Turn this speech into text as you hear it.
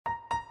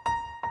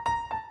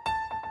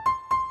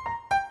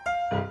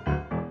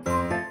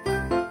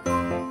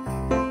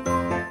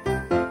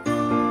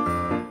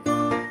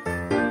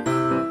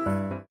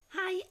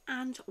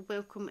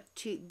welcome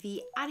to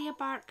the Arya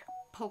Bark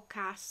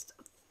Podcast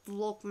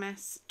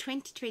Vlogmas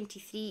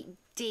 2023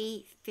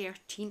 day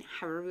 13.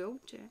 How are we all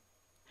doing?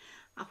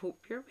 I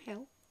hope you're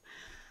well.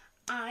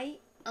 I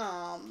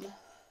am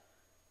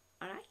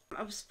alright.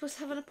 I was supposed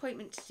to have an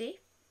appointment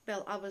today.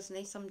 Well, I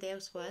wasn't, somebody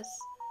else was.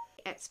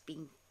 It's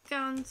been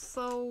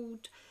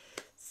cancelled,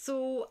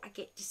 so I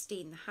get to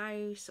stay in the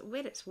house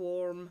where it's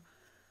warm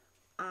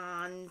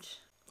and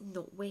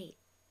not wet,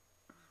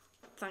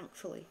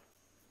 thankfully.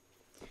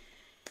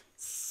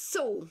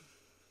 So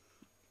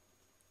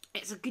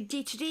it's a good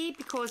day today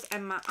because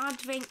in my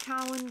advent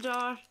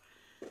calendar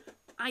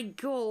I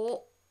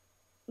got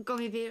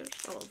gummy bears.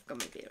 I love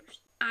gummy bears.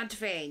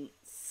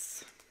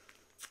 Advents.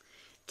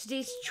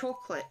 Today's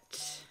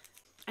chocolate.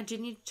 I do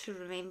need to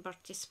remember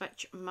to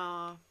switch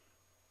my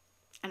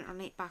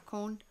internet back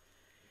on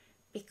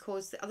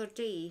because the other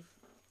day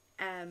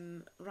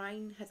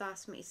Ryan had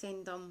asked me to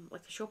send them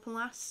like a shopping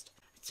list.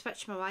 I'd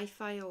switched my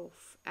Wi-Fi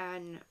off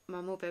and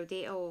my mobile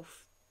data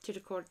off to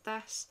record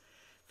this.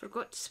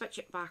 Forgot to switch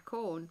it back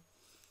on.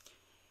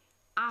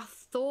 I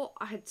thought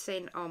I had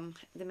sent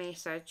the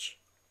message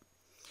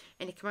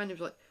and he came in and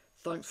was like,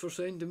 "Thanks for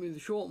sending me the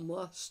shopping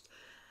list."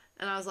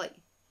 And I was like,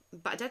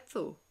 "But I did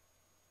though."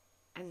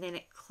 And then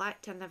it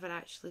clicked, I never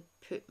actually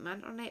put my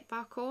internet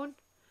back on.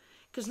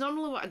 Because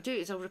normally what I do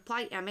is I'll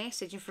reply to a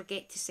message and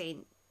forget to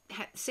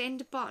hit the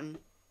send button.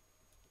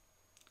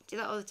 I do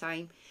that all the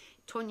time.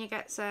 Tonya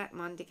gets it,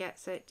 Mandy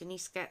gets it,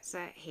 Denise gets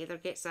it, Heather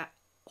gets it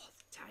all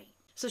the time.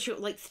 So she'll,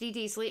 like 3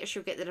 days later,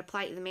 she'll get the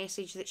reply to the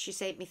message that she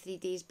sent me 3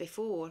 days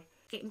before.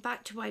 Getting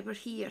back to why we're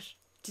here.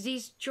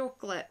 Today's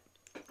chocolate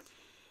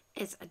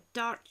is a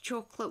dark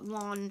chocolate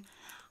one.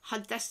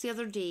 Had this the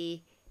other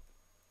day.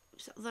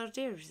 Was it the other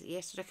day or was it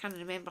yesterday? I can't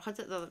remember. I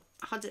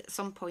had it at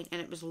some point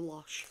and it was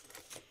lush.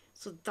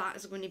 So that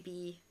is going to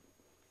be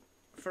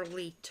for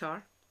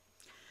later.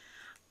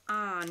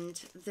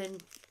 And the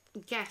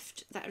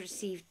gift that I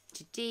received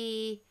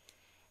today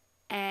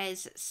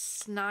is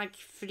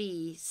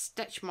snag-free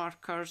stitch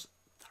markers.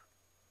 They're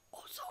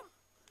awesome.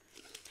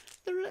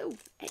 They're little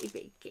itty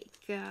bitty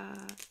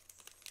cats.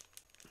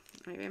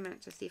 Right, wait a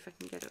minute to see if I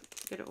can get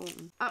it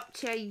open. Up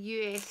to a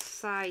US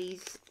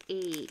size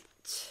 8.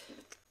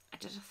 I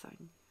did a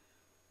thing.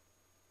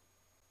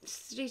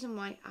 This is the reason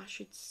why I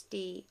should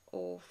stay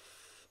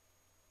off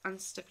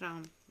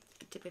Instagram,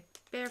 to be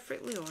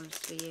perfectly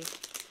honest with you.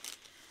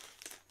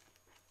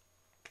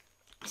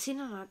 I seen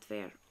an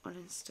advert on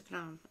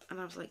Instagram and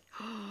I was like,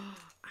 oh,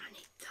 I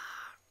need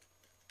that.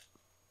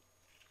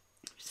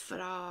 It was for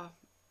a,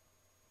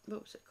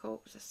 what was it called?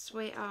 It was a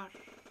sweater,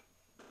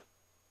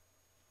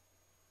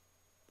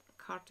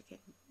 cardigan,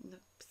 the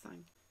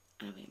thing.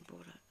 And I went and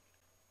bought it.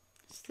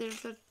 So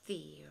there's a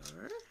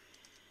there.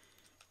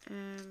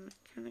 Can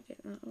I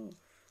get that off?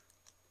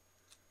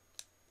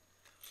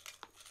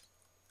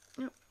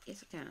 Nope,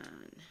 yes I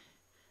can.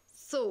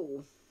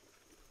 So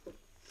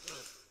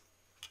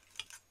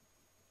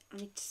I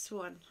need to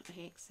sew on a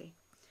Hexi.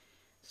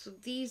 So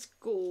these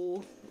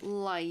go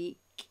like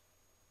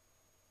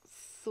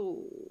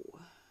so.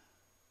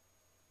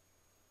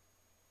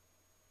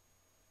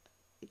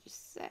 They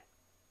just sit.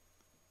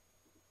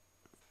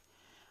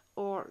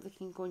 Or they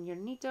can go on your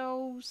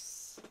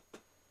needles.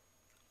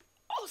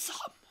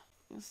 Awesome!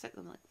 I'll stick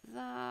them like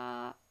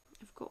that.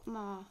 I've got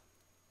my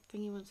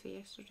thingy ones for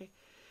yesterday.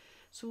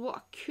 So what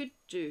I could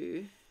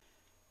do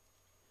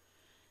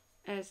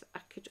is I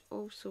could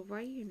also, why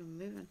are you not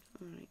moving?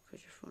 Alright,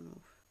 because your phone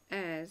off.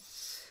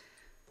 Is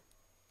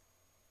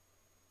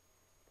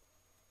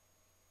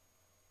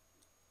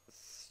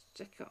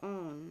stick it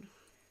on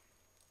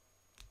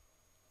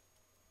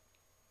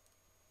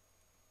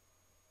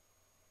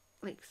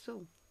like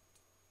so.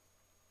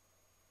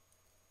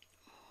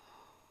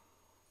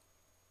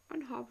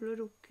 And have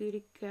little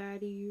kitty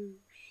cat ears.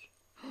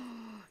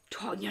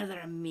 Tonya,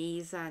 they're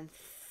amazing.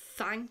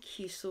 Thank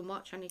you so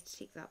much. I need to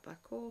take that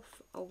back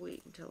off. I'll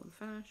wait until I'm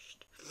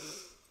finished.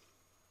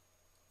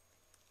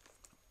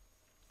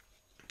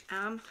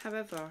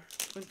 However,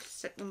 going to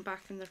stick them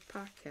back in their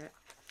packet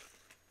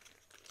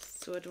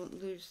so I don't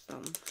lose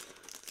them.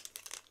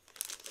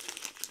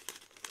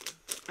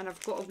 And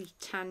I've got a wee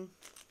tin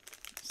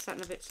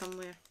sitting about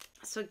somewhere.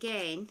 So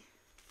again,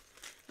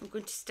 I'm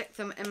going to stick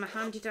them in my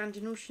handy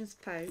dandy notions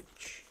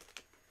pouch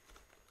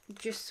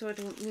just so I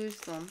don't lose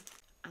them.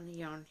 And the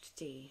yarn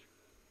today.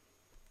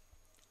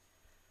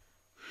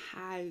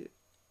 How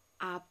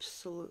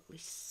absolutely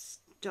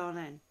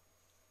stunning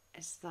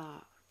is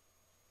that?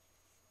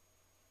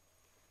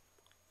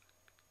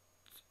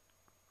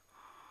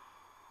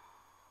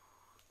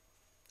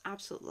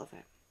 Absolutely love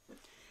it.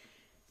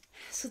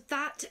 So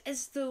that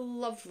is the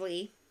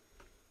lovely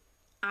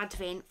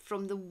advent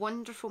from the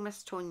wonderful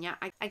Miss Tonya.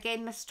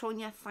 Again, Miss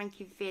Tonya, thank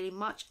you very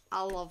much.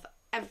 I love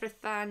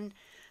everything.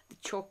 The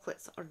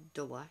chocolates are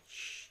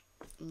delish.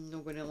 I'm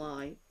not gonna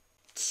lie.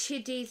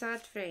 Today's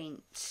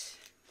advent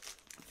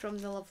from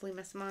the lovely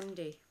Miss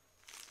Mandy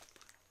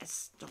is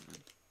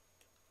stunning.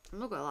 I'm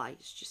not gonna lie,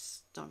 it's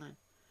just stunning.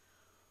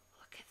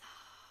 Look at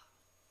that.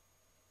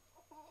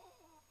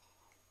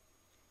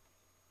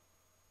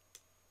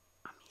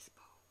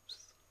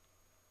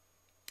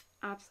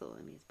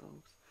 Absolutely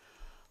amazeballs.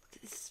 Look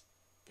at this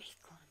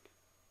speckling.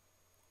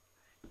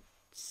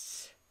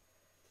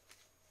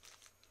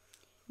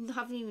 I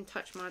haven't even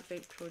touched my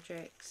advent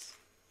projects,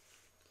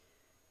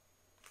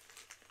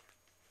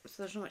 so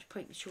there's not much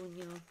point in showing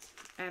you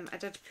them. I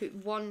did put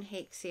one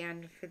Hexi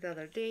in for the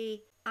other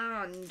day,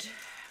 and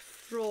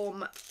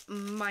from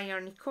my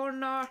Irony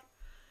Corner,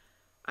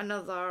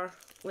 another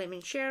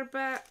lemon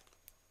sherbet,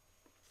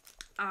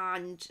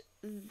 and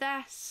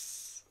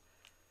this,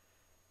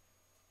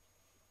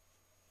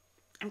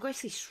 I'm going to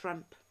say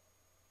shrimp.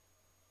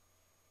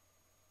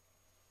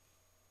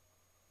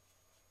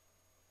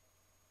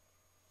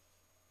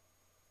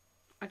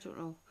 I don't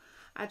know.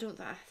 I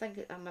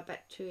think I'm a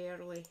bit too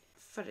early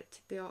for it to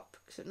be up,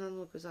 because it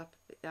normally goes up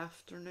in the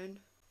afternoon.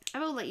 I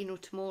will let you know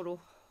tomorrow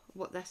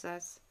what this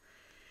is.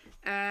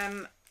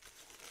 I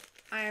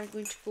am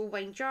going to go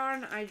wine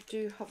jarring. I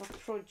do have a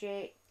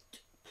project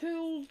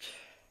pulled.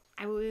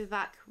 I will be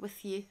back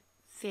with you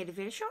very,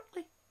 very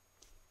shortly.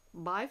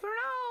 Bye for now.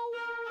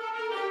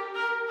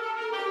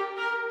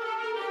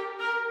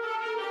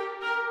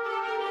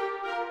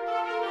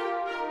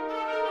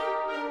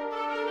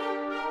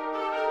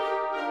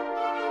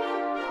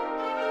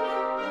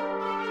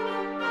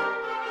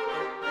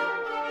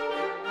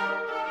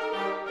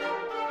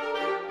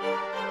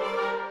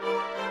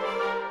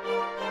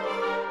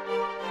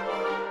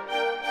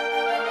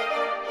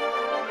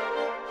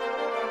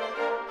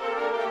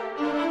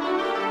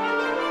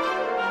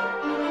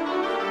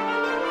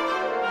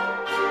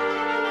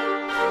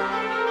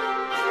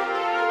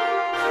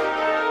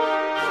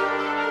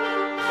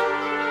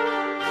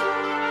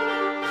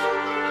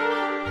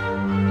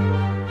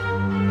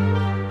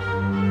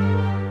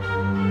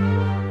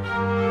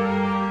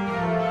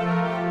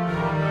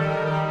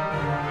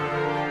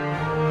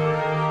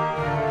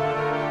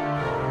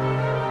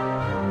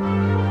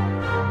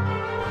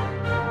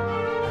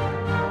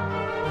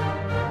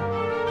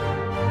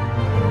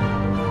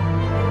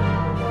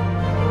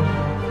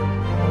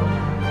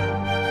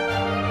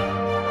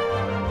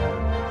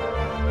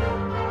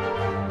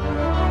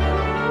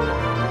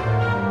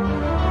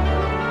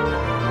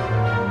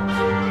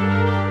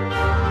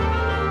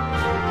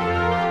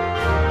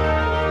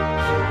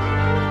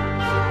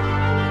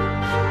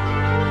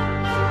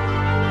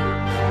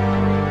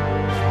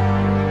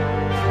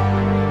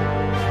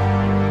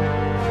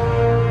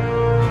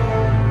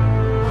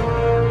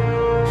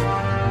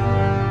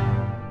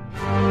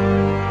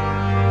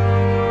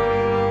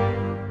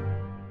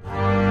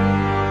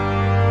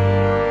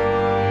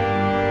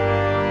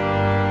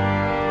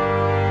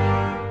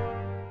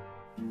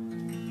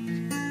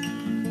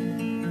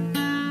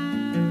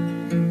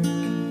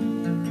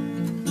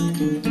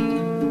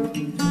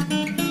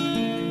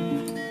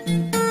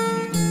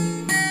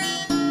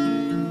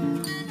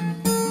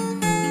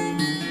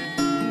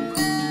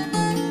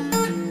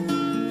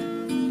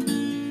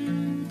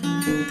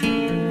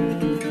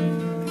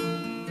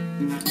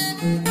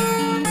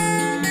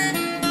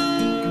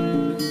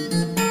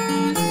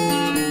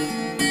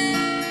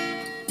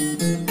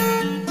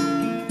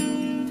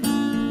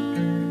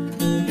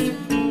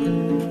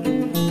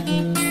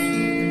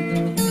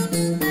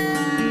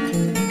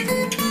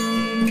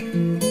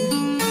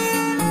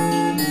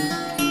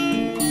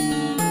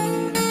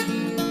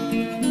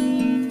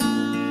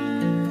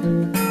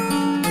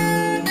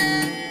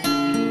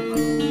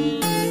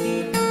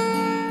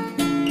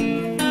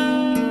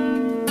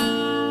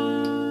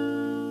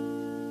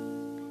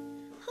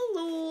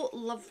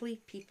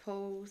 Lovely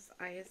peoples,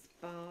 Arya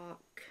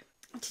Bark.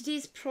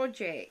 Today's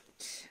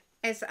project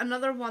is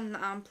another one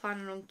that I'm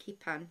planning on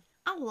keeping.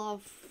 I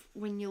love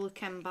when you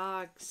look in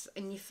bags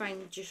and you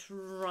find just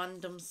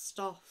random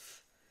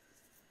stuff,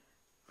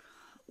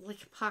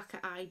 like a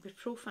packet of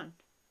ibuprofen.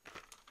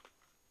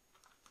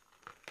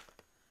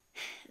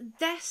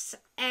 This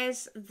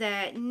is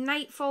the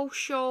Nightfall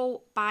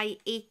Shawl by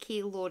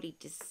AK Laurie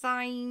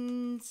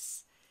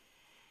Designs.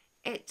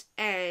 It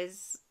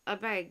is a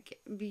big,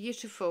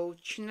 beautiful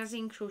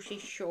Tunisian crochet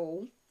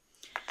shawl.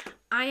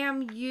 I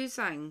am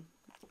using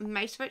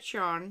Mouse Witch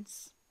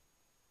yarns,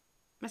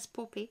 Miss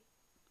Poppy,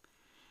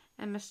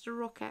 and Mr.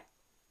 Rocket.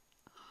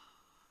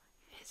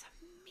 It's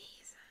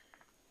amazing.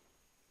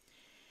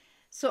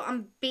 So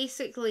I'm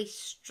basically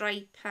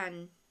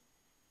striping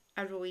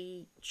a row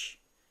each.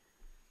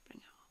 Bring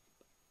it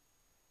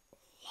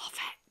up. Love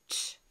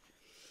it.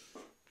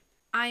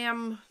 I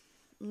am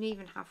not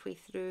even halfway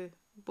through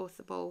both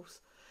the balls,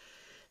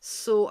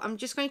 so I'm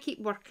just going to keep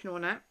working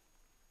on it.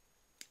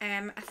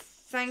 I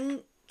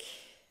think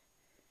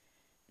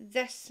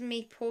this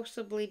may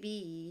possibly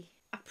be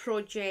a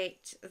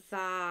project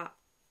that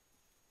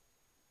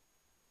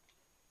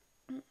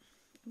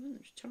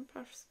return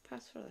pass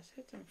for this.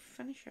 How do I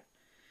finish it?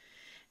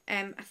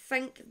 I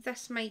think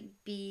this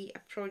might be a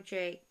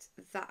project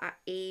that I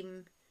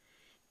aim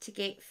to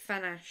get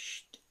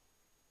finished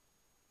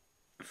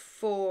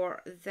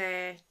for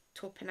the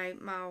Topping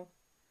Out Mal,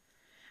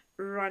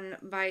 run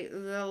by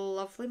the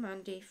lovely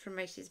Mandy from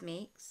Mouse's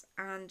Makes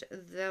and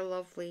the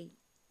lovely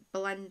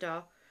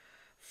Belinda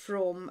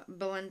from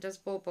Belinda's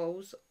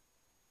Baubles,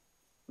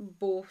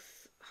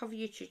 both have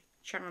YouTube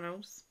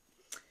channels.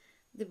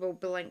 They will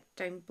be linked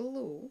down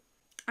below.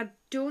 I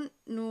don't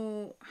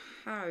know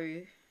how.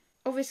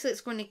 Obviously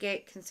it's going to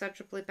get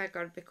considerably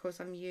bigger because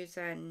I'm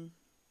using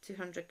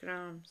 200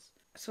 grams.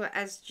 So it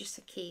is just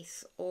a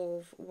case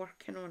of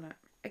working on it.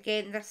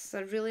 Again, this is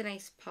a really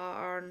nice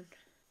pattern.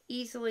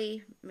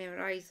 Easily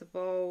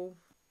memorisable.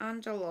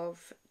 And I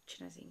love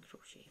Tunisian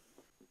crochet.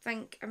 I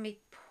think I may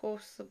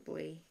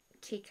possibly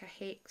take a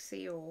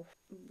Hexi off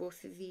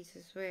both of these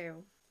as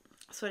well.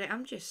 Sorry,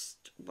 I'm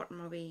just working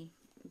my way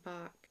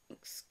back.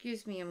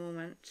 Excuse me a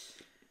moment.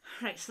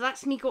 Right, so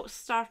that's me got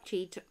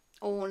started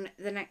on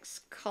the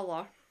next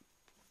colour.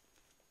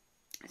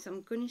 So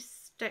I'm going to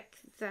stick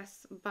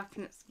this back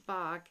in its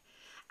bag.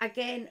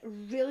 Again,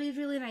 really,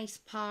 really nice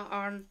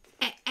pattern.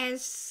 It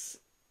is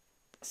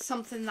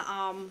something that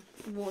I'm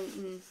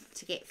wanting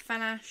to get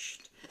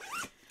finished.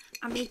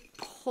 I may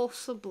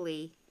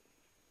possibly...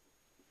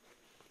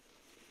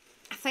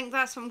 I think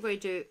that's what I'm going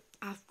to do.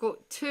 I've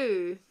got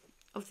 2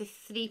 of the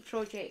 3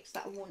 projects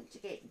that I want to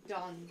get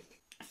done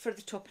for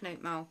the topping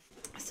out mall.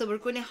 So we're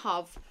going to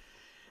have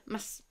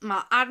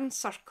my iron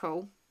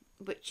circle,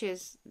 which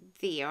is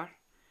there.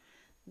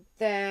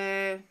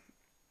 The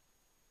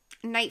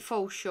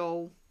nightfall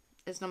shawl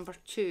is number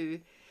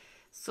 2.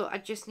 So I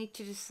just need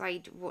to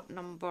decide what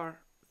number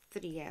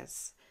 3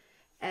 is.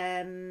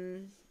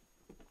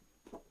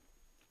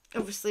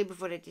 Obviously,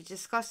 we've already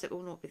discussed it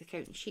will not be the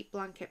counting sheet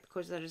blanket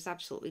because there is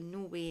absolutely no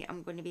way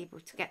I'm going to be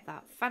able to get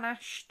that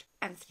finished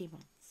in 3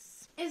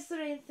 months. Is there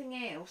anything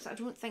else? I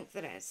don't think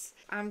there is.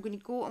 I'm going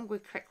to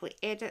quickly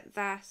edit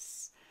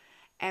this.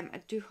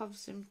 I do have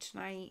Zoom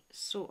tonight,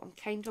 so I'm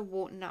kind of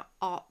wanting it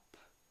up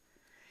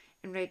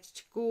and ready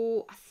to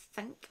go. I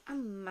think I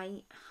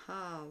might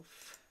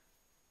have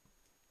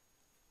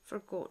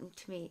forgotten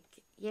to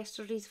make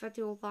yesterday's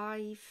video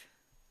live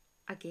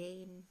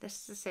again. This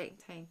is the second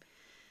time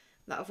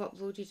that I've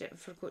uploaded it and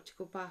forgot to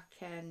go back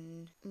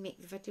and make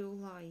the video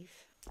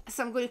live.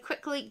 So I'm going to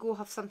quickly go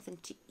have something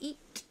to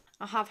eat.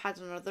 I have had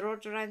another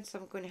order in, so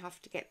I'm going to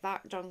have to get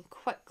that done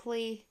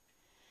quickly.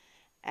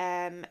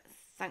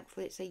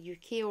 Thankfully it's a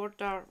UK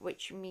order,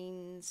 which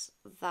means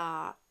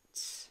that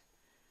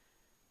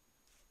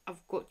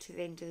I've got to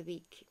the end of the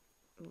week.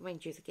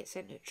 Mind you, they get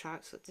sent out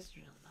track, so it doesn't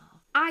really matter.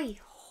 I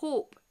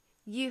hope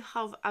you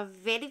have a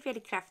very, very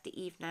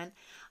crafty evening.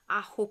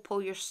 I hope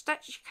all your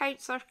stitch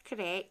counts are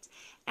correct,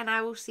 and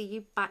I will see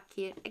you back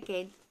here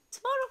again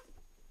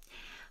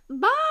tomorrow.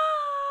 Bye!